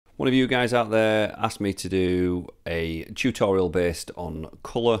One of you guys out there asked me to do a tutorial based on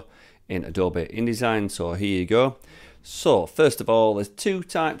color in Adobe Indesign, so here you go. So first of all, there's two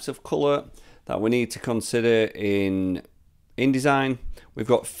types of color that we need to consider in InDesign. We've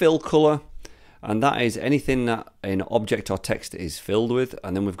got fill color, and that is anything that an object or text is filled with,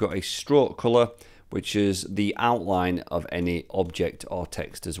 and then we've got a stroke color, which is the outline of any object or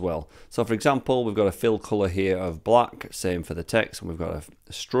text as well. So for example, we've got a fill color here of black, same for the text, and we've got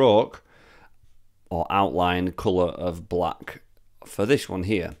a stroke or outline color of black for this one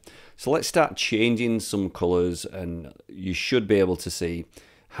here. So let's start changing some colors, and you should be able to see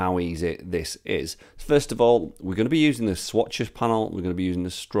how easy this is. First of all, we're going to be using the Swatches panel, we're going to be using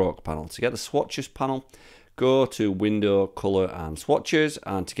the stroke panel. To get the Swatches panel, go to Window, Color and Swatches,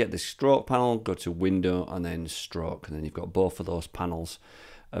 and to get the stroke panel, go to Window and then Stroke, and then you've got both of those panels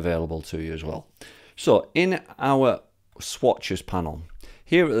available to you as well. So in our Swatches panel,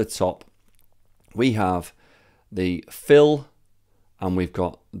 here at the top, we have the fill and we've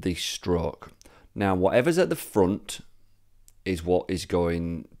got the stroke. Now, whatever's at the front is what is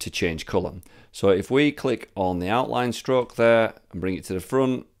going to change color. So if we click on the outline stroke there and bring it to the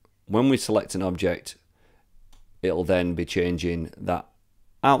front, when we select an object, it'll then be changing that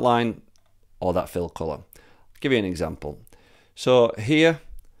outline or that fill color. I'll give you an example. So here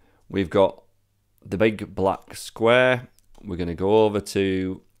we've got the big black square. We're going to go over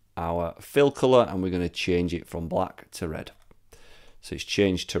to our fill color and we're going to change it from black to red. So it's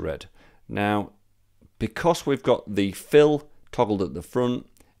changed to red. Now, because we've got the fill toggled at the front,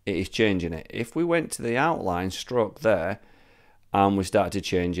 it is changing it. If we went to the outline stroke there and we started to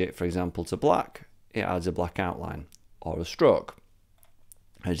change it, for example, to black, it adds a black outline or a stroke,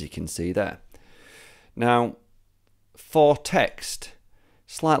 as you can see there. Now, for text,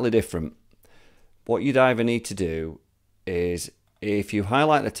 slightly different. What you'd either need to do is, if you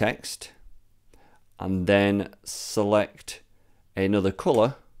highlight the text and then select another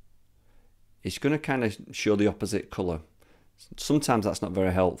color, it's going to kind of show the opposite color. Sometimes that's not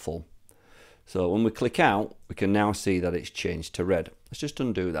very helpful. So when we click out, we can now see that it's changed to red. Let's just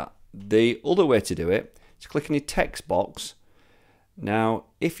undo that. The other way to do it is click on your text box. Now,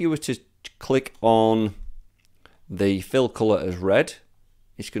 if you were to click on the fill color as red,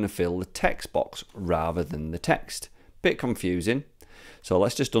 it's going to fill the text box rather than the text. Bit confusing. So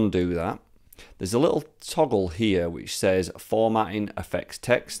let's just undo that. There's a little toggle here which says formatting affects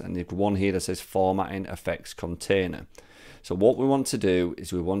text, and there's one here that says formatting affects container. So what we want to do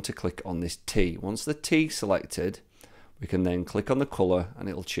is we want to click on this T. Once the T is selected, we can then click on the color and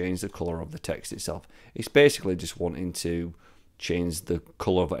it'll change the color of the text itself. It's basically just wanting to change the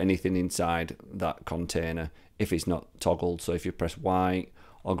color of anything inside that container if it's not toggled. So if you press white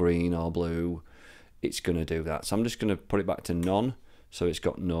or green or blue, it's going to do that. So I'm just going to put it back to none, so it's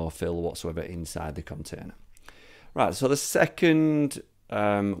got no fill whatsoever inside the container. Right, so the second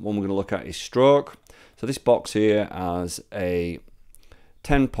one we're going to look at is stroke. So this box here has a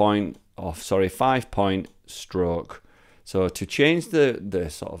 5-point stroke. So to change the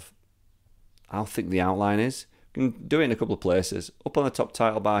sort of how thick the outline is, you can do it in a couple of places. Up on the top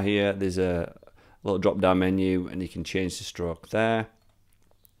title bar here, there's a little drop down menu and you can change the stroke there.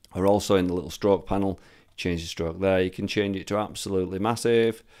 Or also in the little stroke panel, change the stroke there. You can change it to absolutely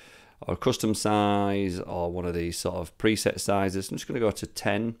massive or custom size or one of these sort of preset sizes. I'm just going to go to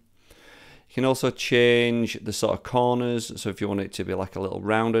 10. You can also change the sort of corners. So if you want it to be like a little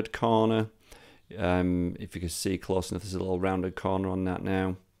rounded corner, if you can see close enough, there's a little rounded corner on that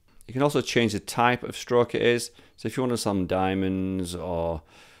now. You can also change the type of stroke it is. So if you want some diamonds or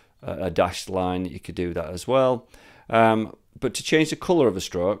a dashed line, you could do that as well. But to change the color of a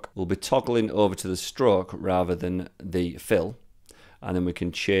stroke, we'll be toggling over to the stroke rather than the fill. And then we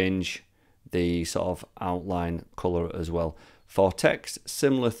can change the sort of outline color as well. For text,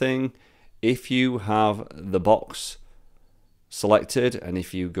 similar thing. If you have the box selected and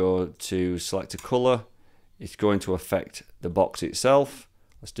if you go to select a color, it's going to affect the box itself.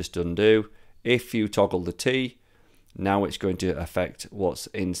 Let's just undo. If you toggle the T, now it's going to affect what's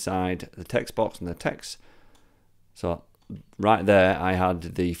inside the text box and the text. So right there, I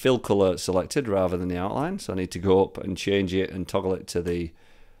had the fill color selected rather than the outline. So I need to go up and change it and toggle it to the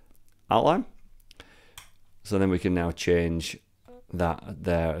outline. So then we can now change that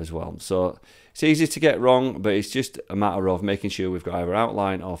there as well. So it's easy to get wrong, but it's just a matter of making sure we've got either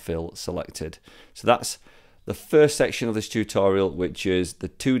outline or fill selected. So that's the first section of this tutorial, which is the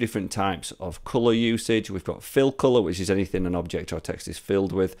two different types of color usage. We've got fill color, which is anything an object or text is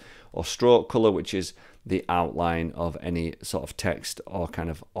filled with, or stroke color, which is the outline of any sort of text or kind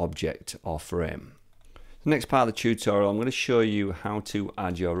of object or frame. The next part of the tutorial, I'm going to show you how to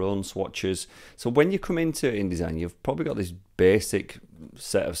add your own swatches. So when you come into InDesign, you've probably got this basic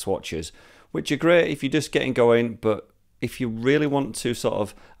set of swatches, which are great if you're just getting going, but if you really want to sort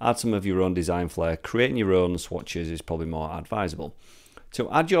of add some of your own design flair, creating your own swatches is probably more advisable. To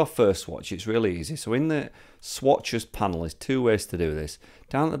add your first swatch, it's really easy. So in the swatches panel, there's two ways to do this.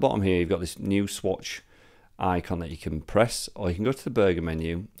 Down at the bottom here, you've got this new swatch icon that you can press, or you can go to the burger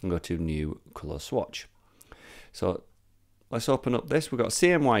menu and go to new color swatch. So let's open up this. We've got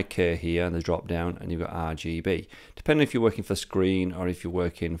CMYK here in the drop down, and you've got RGB. Depending if you're working for screen or if you're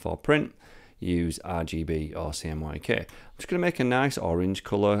working for print, use RGB or CMYK. I'm just going to make a nice orange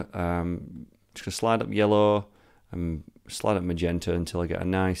color. Just going to slide up yellow and slide up magenta until I get a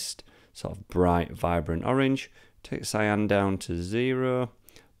nice sort of bright, vibrant orange. Take cyan down to 0,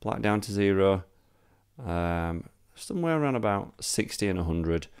 black down to 0, somewhere around about 60 and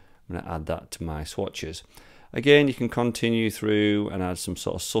 100. I'm going to add that to my swatches. Again, you can continue through and add some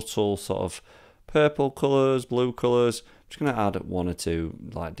sort of subtle sort of purple colours, blue colours. I'm just going to add one or two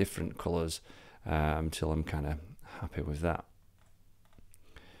like different colours until I'm kind of happy with that.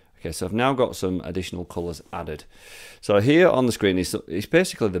 Okay, so I've now got some additional colours added. So here on the screen is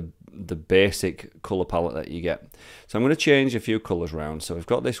basically the basic colour palette that you get. So I'm going to change a few colours around. So we've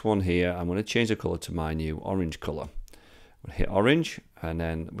got this one here. I'm going to change the colour to my new orange colour. I'm going to hit orange, and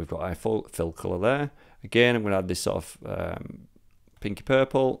then we've got our fill colour there. Again, I'm going to add this sort of pinky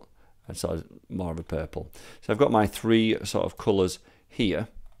purple and sort of more of a purple. So I've got my three sort of colours here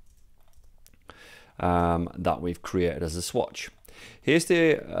that we've created as a swatch. Here's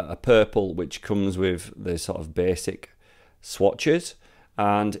the purple, which comes with the sort of basic swatches.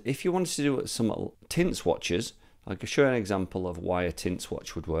 And if you wanted to do some tint swatches, I can show you an example of why a tint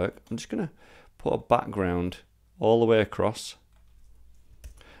swatch would work. I'm just going to put a background all the way across,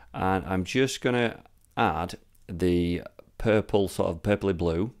 and I'm just going to add the purple, sort of purpley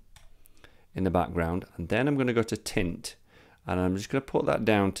blue in the background, and then I'm going to go to tint, and I'm just going to put that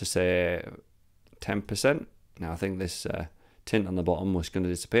down to say 10%. Now I think this tint on the bottom was going to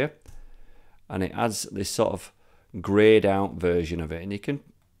disappear, and it adds this sort of grayed out version of it, and you can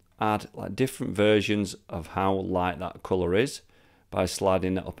add like different versions of how light that color is by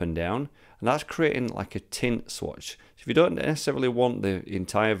sliding it up and down, and that's creating like a tint swatch. So if you don't necessarily want the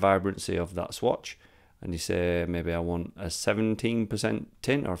entire vibrancy of that swatch, and you say maybe I want a 17%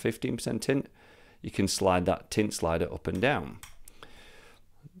 tint or 15% tint, you can slide that tint slider up and down.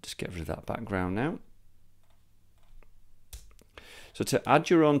 Just get rid of that background now. So to add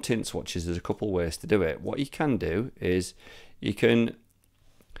your own tint swatches, there's a couple ways to do it. What you can do is you can,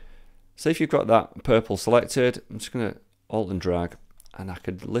 say if you've got that purple selected, I'm just going to alt and drag, and I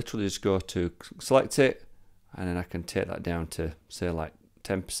could literally just go to select it, and then I can take that down to say like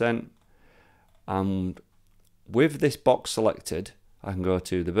 10%. And with this box selected, I can go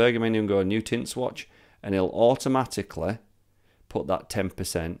to the burger menu and go new tint swatch, and it'll automatically put that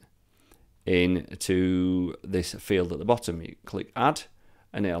 10% into this field at the bottom. You click add,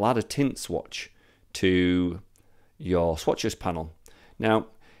 and it'll add a tint swatch to your swatches panel. Now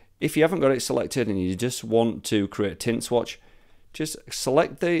if you haven't got it selected and you just want to create a tint swatch, just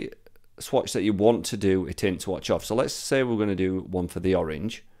select the swatch that you want to do a tint swatch of. So let's say we're going to do one for the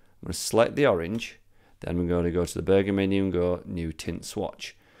orange. I'm going to select the orange, then we're going to go to the burger menu and go new tint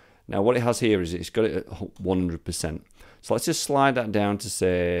swatch. Now what it has here is it's got it at 100%. So let's just slide that down to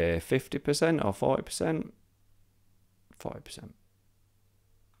say 50% or 40%. 40%.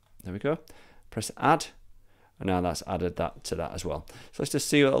 There we go. Press add, and now that's added that to that as well. So let's just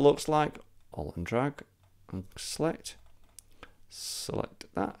see what it looks like. Alt and drag and select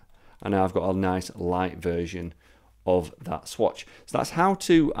that, and now I've got a nice light version of that swatch. So that's how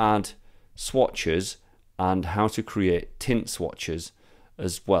to add swatches and how to create tint swatches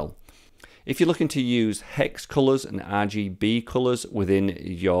as well. If you're looking to use hex colors and RGB colors within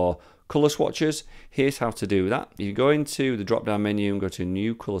your color swatches, here's how to do that. You go into the drop down menu and go to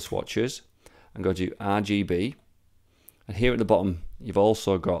new color swatches and go to RGB, and here at the bottom you've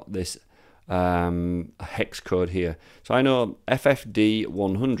also got this hex code here. So I know FFD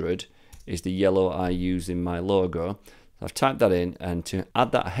 100 is the yellow I use in my logo. So I've typed that in, and to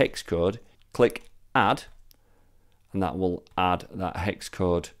add that hex code, click add, and that will add that hex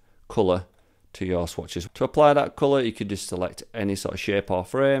code color to your swatches. To apply that color, you could just select any sort of shape or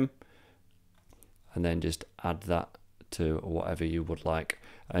frame, and then just add that to whatever you would like.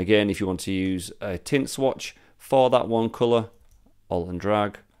 Again, if you want to use a tint swatch for that one color, alt and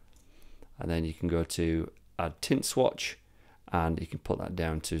drag, and then you can go to add tint swatch, and you can put that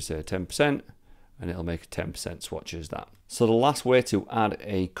down to say 10%, and it'll make a 10% swatch as that. So the last way to add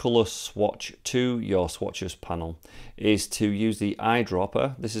a color swatch to your swatches panel is to use the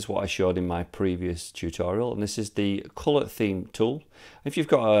eyedropper. This is what I showed in my previous tutorial, and this is the color theme tool. If you've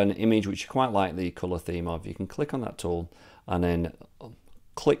got an image which you quite like the color theme of, you can click on that tool and then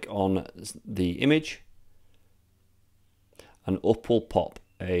click on the image, and up will pop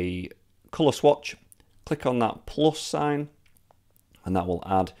a color swatch. Click on that plus sign, and that will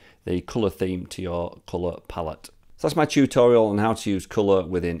add the color theme to your color palette. So that's my tutorial on how to use color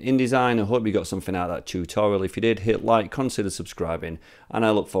within InDesign. I hope you got something out of that tutorial. If you did, hit like, consider subscribing, and I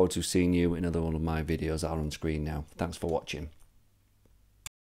look forward to seeing you in another one of my videos out on screen now. Thanks for watching.